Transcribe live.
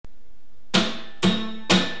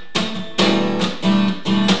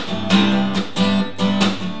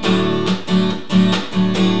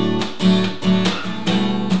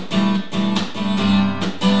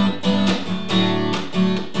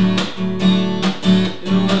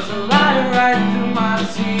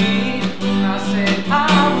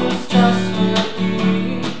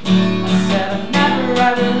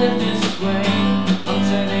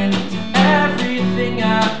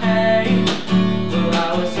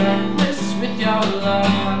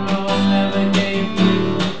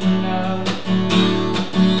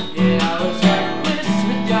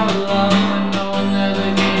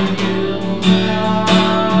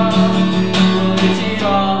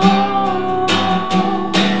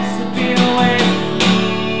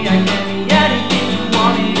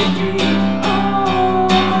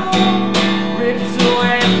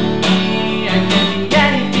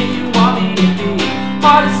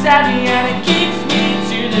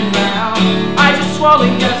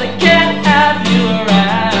swollen 'cause I can't have you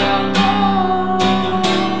around.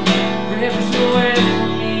 Rips away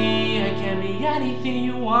from me, I can be anything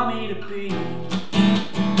you want me to be.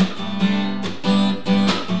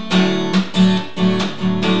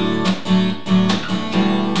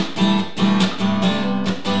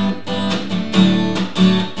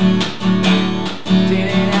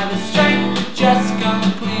 Didn't have the strength to just come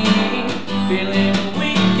clean, feeling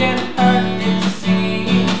weak and hurt it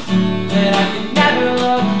seems, that I can never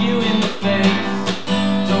look you in the face.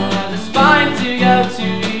 Don't have the spine to go to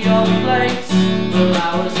your place. Well,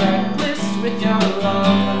 I was reckless with your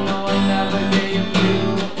love, I know I never gave you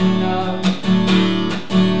enough.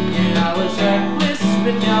 Yeah, I was reckless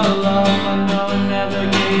with your love, I know I never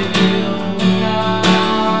gave you enough.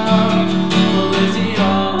 Well, is it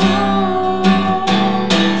all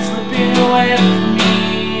slipping away from me?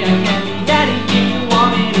 I can't be anything you want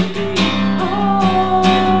me to be.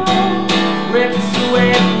 Rips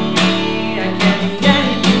away from me, I can't be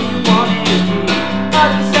anything you want me to be.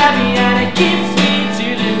 Heart is heavy and it keeps me to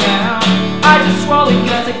the ground. I just swallow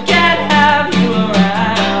 'cause I can't have you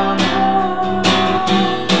around.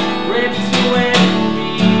 Rips away from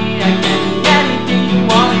me, I can't be anything you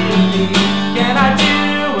want me to be. Can I do,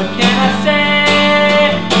 what can I say?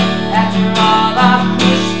 After all I've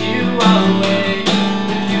pushed you away,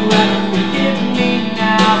 if you ever forgive me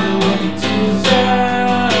now, it will be too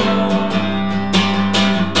soon.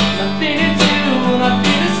 Nothing to do,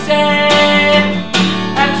 nothing to say.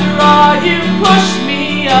 After all you pushed me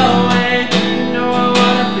away, you know I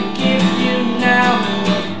wanna forgive you now, it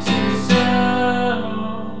will be too soon.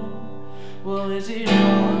 Well, is it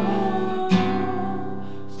all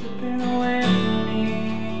slipping away from me?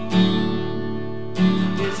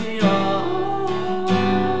 Is it all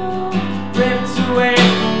ripped away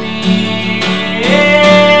from me?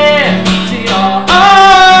 Is it all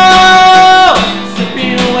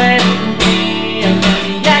slipping away from me? I can't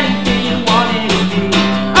be anything you want me to be.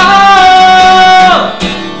 Oh,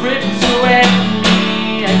 ripped away from me,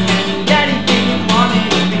 I can't be anything you want me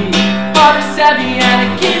to be. Heart is heavy and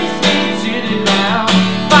it keeps me to the ground.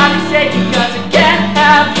 Body's aching 'cause I can't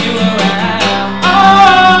have you around.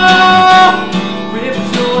 Oh,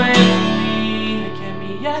 ripped away from me, I can't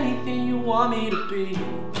be anything you want me to be.